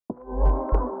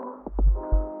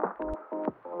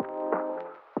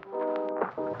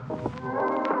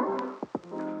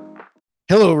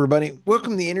Hello, everybody.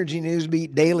 Welcome to the Energy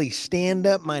Newsbeat Daily Stand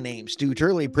Up. My name's Stu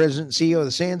Turley, President and CEO of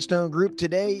the Sandstone Group.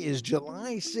 Today is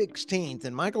July 16th,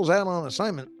 and Michael's out on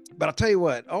assignment. But I'll tell you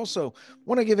what, also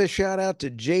want to give a shout out to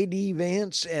JD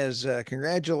Vance as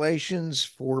congratulations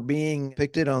for being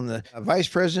picked on the vice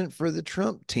president for the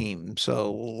Trump team.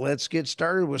 So let's get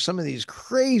started with some of these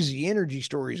crazy energy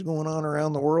stories going on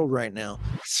around the world right now.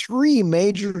 3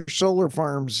 major solar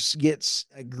farms gets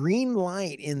a green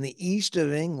light in the east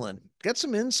of England. Got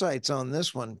some insights on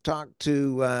this one. Talked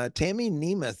to Tammy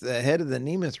Nemeth, the head of the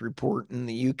Nemeth Report in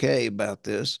the UK, about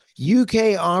this.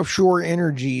 UK offshore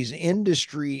energies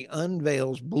industry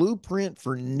unveils blueprint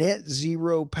for net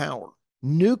zero power.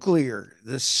 Nuclear.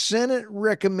 The Senate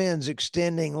recommends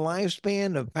extending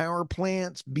lifespan of power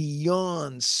plants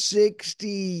beyond 60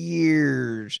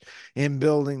 years and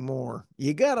building more.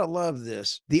 You gotta love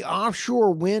this. The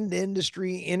offshore wind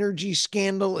industry energy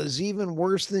scandal is even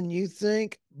worse than you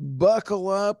think. Buckle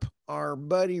up. Our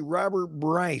buddy Robert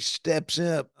Bryce steps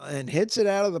up and hits it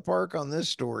out of the park on this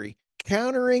story.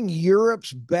 Countering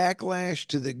Europe's backlash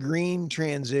to the green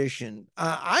transition.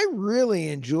 I really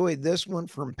enjoyed this one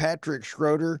from Patrick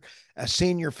Schroeder, a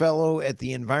senior fellow at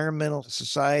the Environmental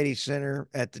Society Center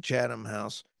at the Chatham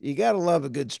House. You got to love a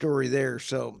good story there.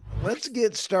 So let's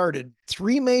get started.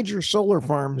 3 major solar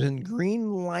farms in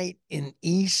green light in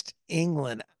East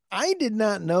England. I did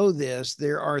not know this.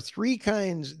 There are 3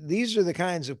 kinds. These are the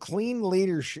kinds of clean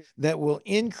leadership that will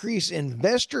increase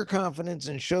investor confidence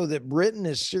and show that Britain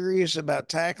is serious about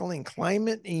tackling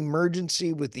climate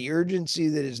emergency with the urgency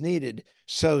that is needed.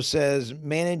 So says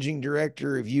Managing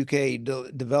Director of UK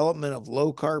Development of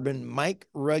Low Carbon, Mike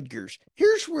Rudgers.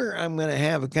 Here's where I'm going to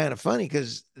have a kind of funny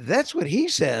because that's what he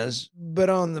says, but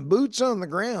on the boots on the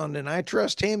ground, and I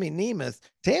trust Tammy Nemeth,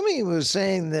 Tammy was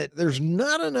saying that there's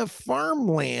not enough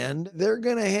farmland. They're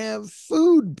going to have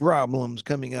food problems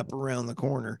coming up around the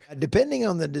corner. Depending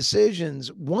on the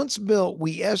decisions, once built,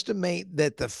 we estimate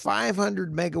that the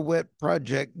 500 megawatt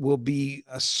project will be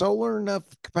a solar enough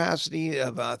capacity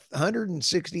of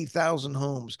 160,000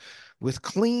 homes with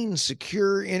clean,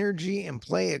 secure energy and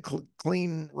play a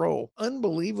clean role.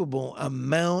 Unbelievable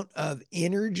amount of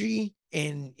energy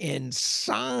and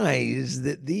size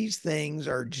that these things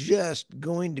are just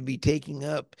going to be taking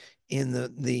up in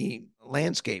the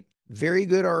landscape. Very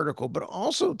good article, but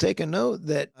also take a note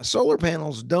that solar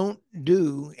panels don't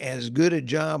do as good a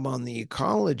job on the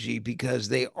ecology because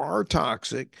they are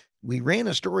toxic. We ran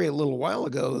a story a little while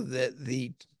ago that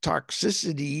the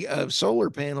toxicity of solar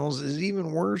panels is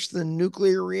even worse than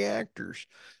nuclear reactors.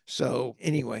 So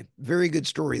anyway, very good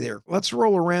story there. Let's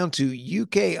roll around to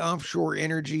UK offshore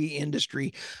energy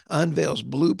industry unveils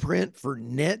blueprint for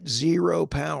net zero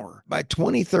power. By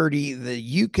 2030,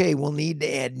 the UK will need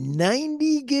to add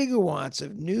 90 gigawatts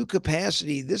of new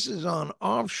capacity. This is on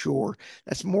offshore.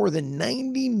 That's more than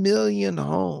 90 million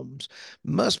homes.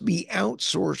 Must be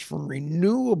outsourced from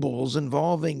renewables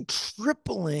involving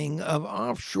tripling of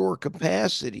offshore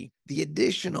capacity. The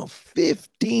additional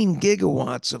 15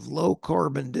 gigawatts of low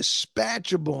carbon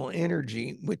dispatchable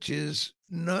energy, which is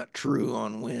not true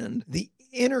on wind. The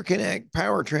interconnect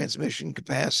power transmission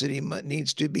capacity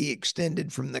needs to be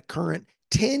extended from the current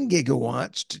 10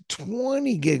 gigawatts to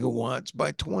 20 gigawatts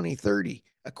by 2030,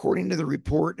 according to the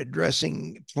report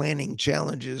addressing planning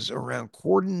challenges around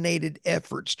coordinated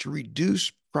efforts to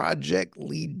reduce project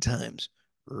lead times.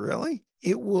 Really?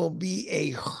 It will be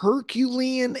a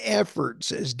Herculean effort,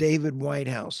 says David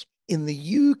Whitehouse. In the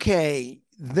UK,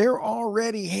 they're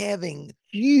already having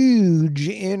huge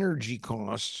energy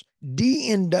costs.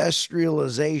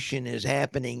 Deindustrialization is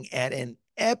happening at an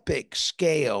epic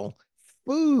scale.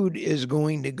 Food is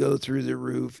going to go through the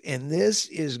roof, and this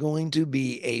is going to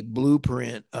be a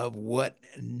blueprint of what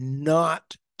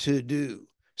not to do.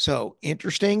 So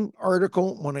interesting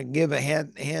article. Want to give a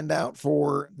handout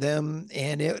for them.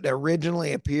 And it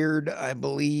originally appeared, I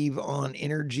believe, on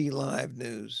Energy Live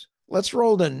News. Let's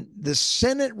roll in. The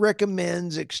Senate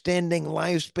recommends extending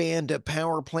lifespan to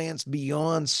power plants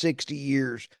beyond 60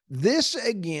 years. This,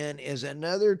 again, is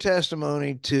another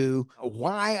testimony to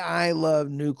why I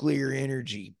love nuclear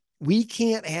energy. We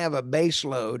can't have a base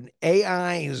load.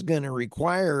 AI is going to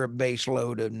require a base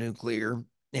load of nuclear.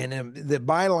 And the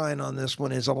byline on this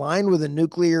one is aligned with a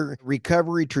nuclear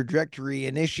recovery trajectory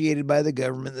initiated by the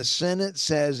government. The Senate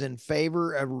says in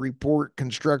favor of report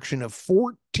construction of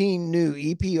 14 new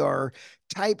EPR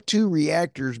Type 2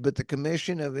 reactors, but the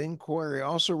Commission of Inquiry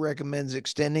also recommends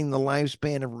extending the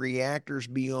lifespan of reactors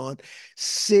beyond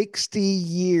 60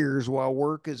 years while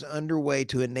work is underway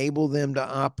to enable them to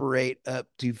operate up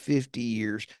to 50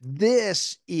 years.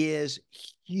 This is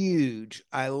huge.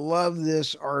 I love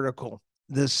this article.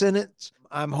 The Senate,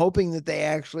 I'm hoping that they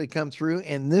actually come through,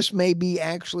 and this may be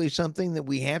actually something that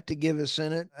we have to give a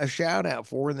Senate a shout out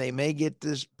for, and they may get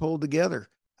this pulled together.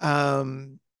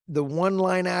 The one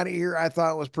line out of here I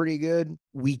thought was pretty good.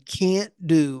 We can't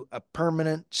do a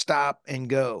permanent stop and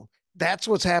go. That's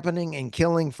what's happening and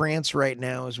killing France right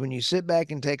now is when you sit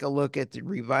back and take a look at the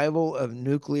revival of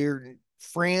nuclear.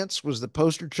 France was the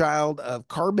poster child of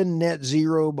carbon net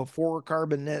zero before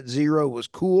carbon net zero was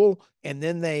cool. And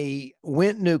then they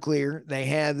went nuclear. They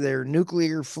had their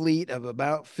nuclear fleet of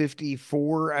about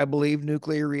 54, I believe,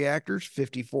 nuclear reactors,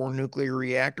 54 nuclear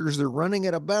reactors. They're running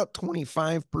at about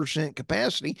 25%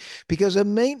 capacity because of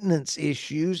maintenance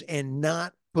issues and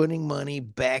not putting money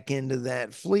back into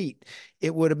that fleet.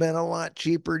 It would have been a lot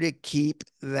cheaper to keep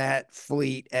that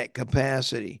fleet at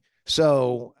capacity.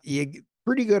 So you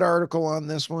pretty good article on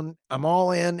this one. I'm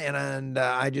all in, and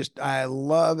I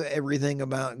love everything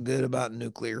about good about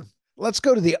nuclear. Let's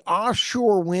go to the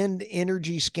offshore wind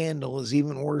energy scandal is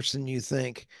even worse than you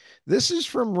think. This is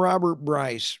from Robert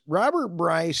Bryce. Robert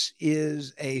Bryce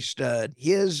is a stud.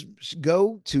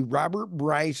 Go to Robert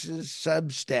Bryce's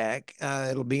Substack.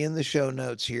 It'll be in the show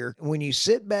notes here. When you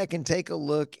sit back and take a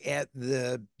look at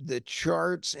the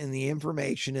charts and the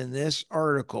information in this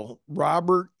article,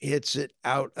 Robert hits it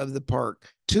out of the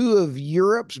park. Two of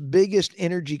Europe's biggest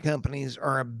energy companies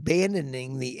are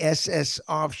abandoning the SS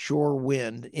offshore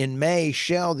wind. In May,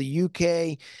 Shell, the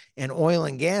UK and oil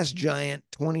and gas giant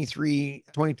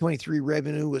 2023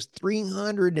 revenue was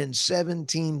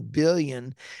 317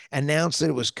 billion, announced that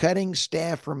it was cutting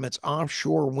staff from its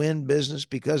offshore wind business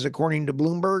because, according to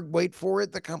Bloomberg, wait for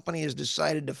it, the company has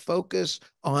decided to focus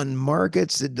on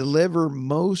markets that deliver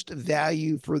most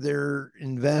value for their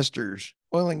investors.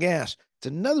 Oil and gas. It's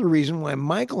another reason why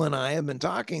Michael and I have been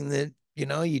talking that,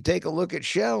 you take a look at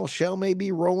Shell. Shell may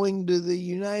be rolling to the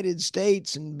United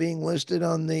States and being listed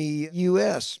on the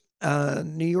U.S.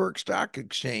 New York Stock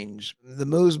Exchange. The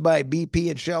moves by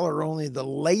BP and Shell are only the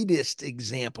latest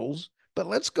examples. But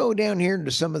let's go down here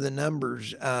into some of the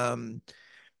numbers.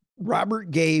 Robert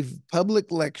gave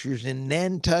public lectures in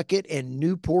Nantucket and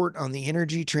Newport on the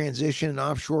energy transition and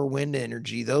offshore wind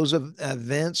energy. Those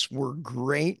events were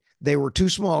great. They were two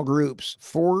small groups.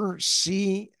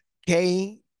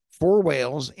 4CK, Four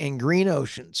Whales, and Green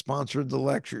Ocean sponsored the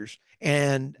lectures.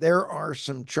 And there are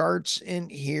some charts in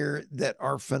here that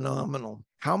are phenomenal.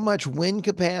 How much wind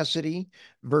capacity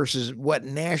versus what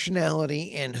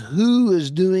nationality and who is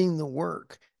doing the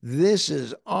work. This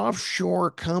is offshore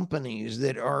companies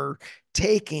that are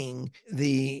taking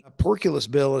the porculus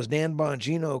bill, as Dan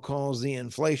Bongino calls the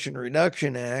Inflation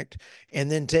Reduction Act, and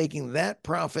then taking that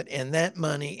profit and that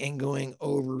money and going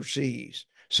overseas.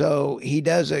 So he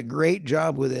does a great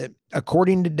job with it.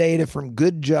 According to data from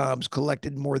Good Jobs,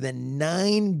 collected more than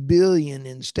 $9 billion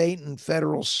in state and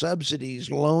federal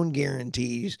subsidies, loan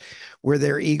guarantees, where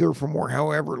they're eager for more.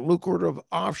 However, lucrative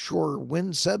offshore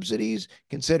wind subsidies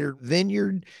considered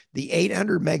Vineyard, the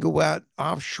 800 megawatt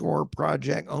offshore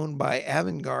project owned by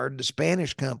Avangard, the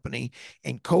Spanish company,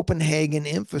 and Copenhagen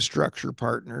Infrastructure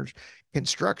Partners.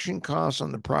 Construction costs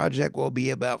on the project will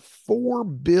be about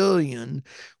 $4 billion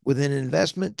with an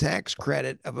investment tax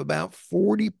credit of about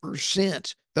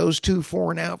 40%. Those two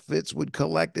foreign outfits would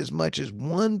collect as much as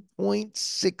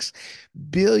 1.6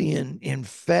 billion in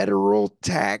federal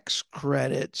tax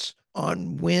credits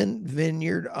on wind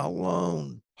vineyard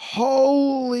alone.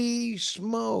 Holy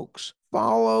smokes.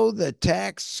 Follow the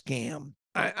tax scam.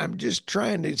 I'm just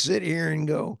trying to sit here and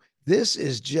go, this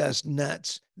is just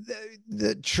nuts.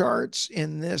 The charts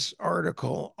in this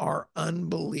article are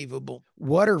unbelievable.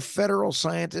 What are federal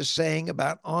scientists saying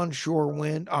about onshore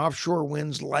wind, offshore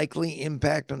wind's likely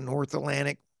impact on North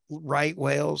Atlantic right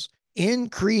whales?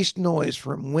 Increased noise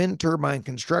from wind turbine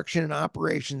construction and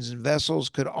operations in vessels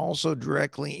could also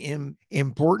directly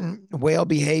important whale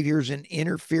behaviors and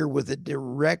interfere with the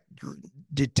direct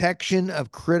detection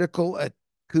of critical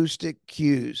acoustic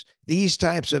cues. These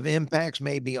types of impacts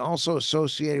may be also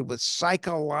associated with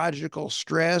psychological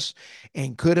stress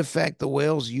and could affect the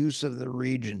whale's use of the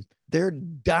region. They're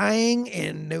dying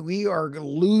and we are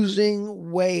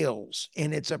losing whales,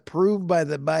 and it's approved by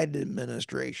the Biden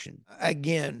administration.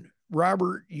 Again,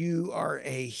 Robert, you are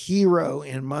a hero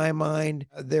in my mind.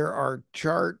 There are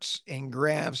charts and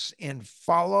graphs, and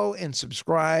follow and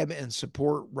subscribe and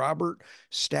support Robert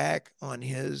Stack on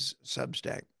his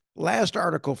Substack. Last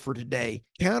article for today,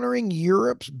 countering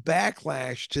Europe's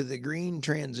backlash to the green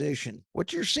transition.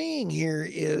 What you're seeing here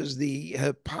is the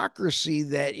hypocrisy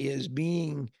that is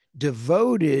being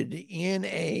devoted in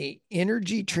a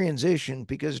energy transition,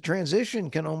 because a transition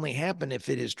can only happen if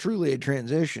it is truly a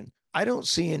transition. I don't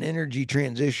see an energy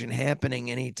transition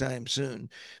happening anytime soon,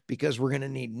 because we're going to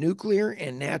need nuclear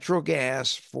and natural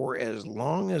gas for as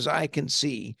long as I can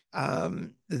see.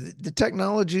 The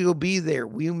technology will be there.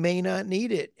 We may not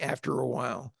need it after a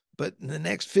while, but in the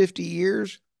next 50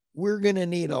 years, we're going to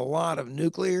need a lot of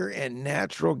nuclear and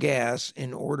natural gas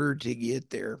in order to get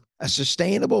there. A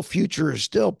sustainable future is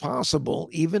still possible,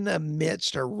 even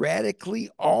amidst a radically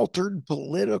altered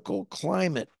political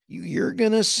climate. You're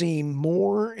going to see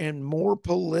more and more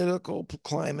political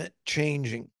climate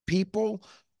changing. People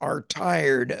are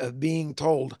tired of being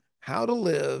told how to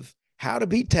live, how to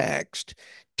be taxed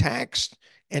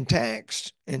and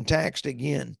taxed and taxed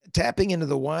again. Tapping into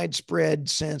the widespread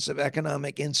sense of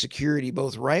economic insecurity,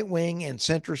 both right wing and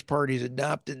centrist parties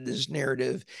adopted this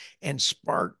narrative and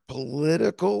sparked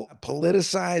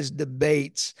politicized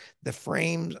debates, the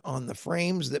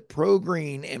frames that pro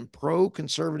green and pro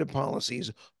conservative policies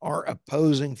are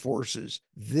opposing forces.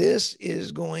 This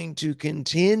is going to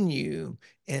continue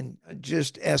and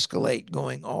just escalate,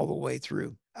 going all the way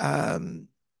through.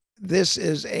 This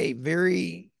is a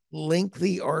very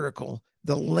lengthy article.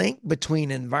 The link between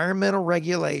environmental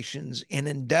regulations and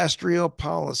industrial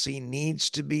policy needs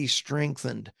to be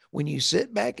strengthened. When you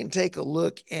sit back and take a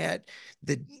look at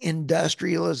the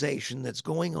industrialization that's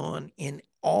going on in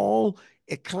all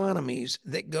economies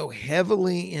that go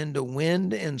heavily into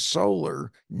wind and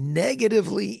solar,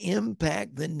 negatively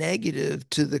impact the negative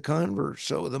to the converse.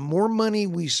 So the more money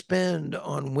we spend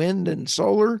on wind and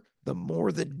solar, the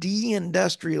more the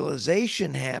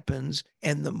deindustrialization happens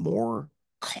and the more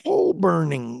coal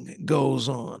burning goes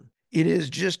on. It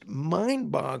is just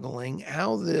mind boggling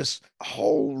how this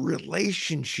whole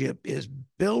relationship is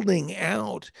building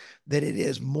out, that it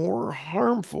is more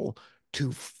harmful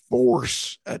to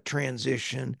force a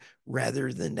transition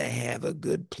rather than to have a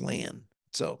good plan.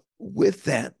 So, with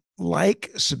that,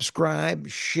 like, subscribe,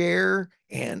 share,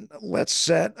 and let's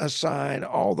set aside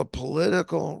all the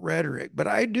political rhetoric. But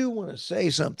I do want to say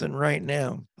something right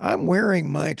now. I'm wearing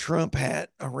my Trump hat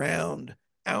around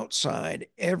outside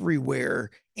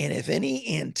everywhere. And if any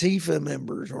Antifa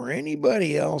members or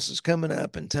anybody else is coming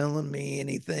up and telling me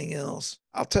anything else,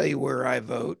 I'll tell you where I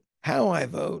vote, how I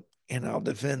vote, and I'll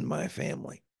defend my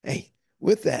family. Hey,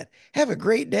 with that, have a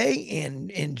great day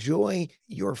and enjoy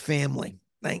your family.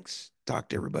 Thanks. Talk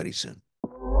to everybody soon.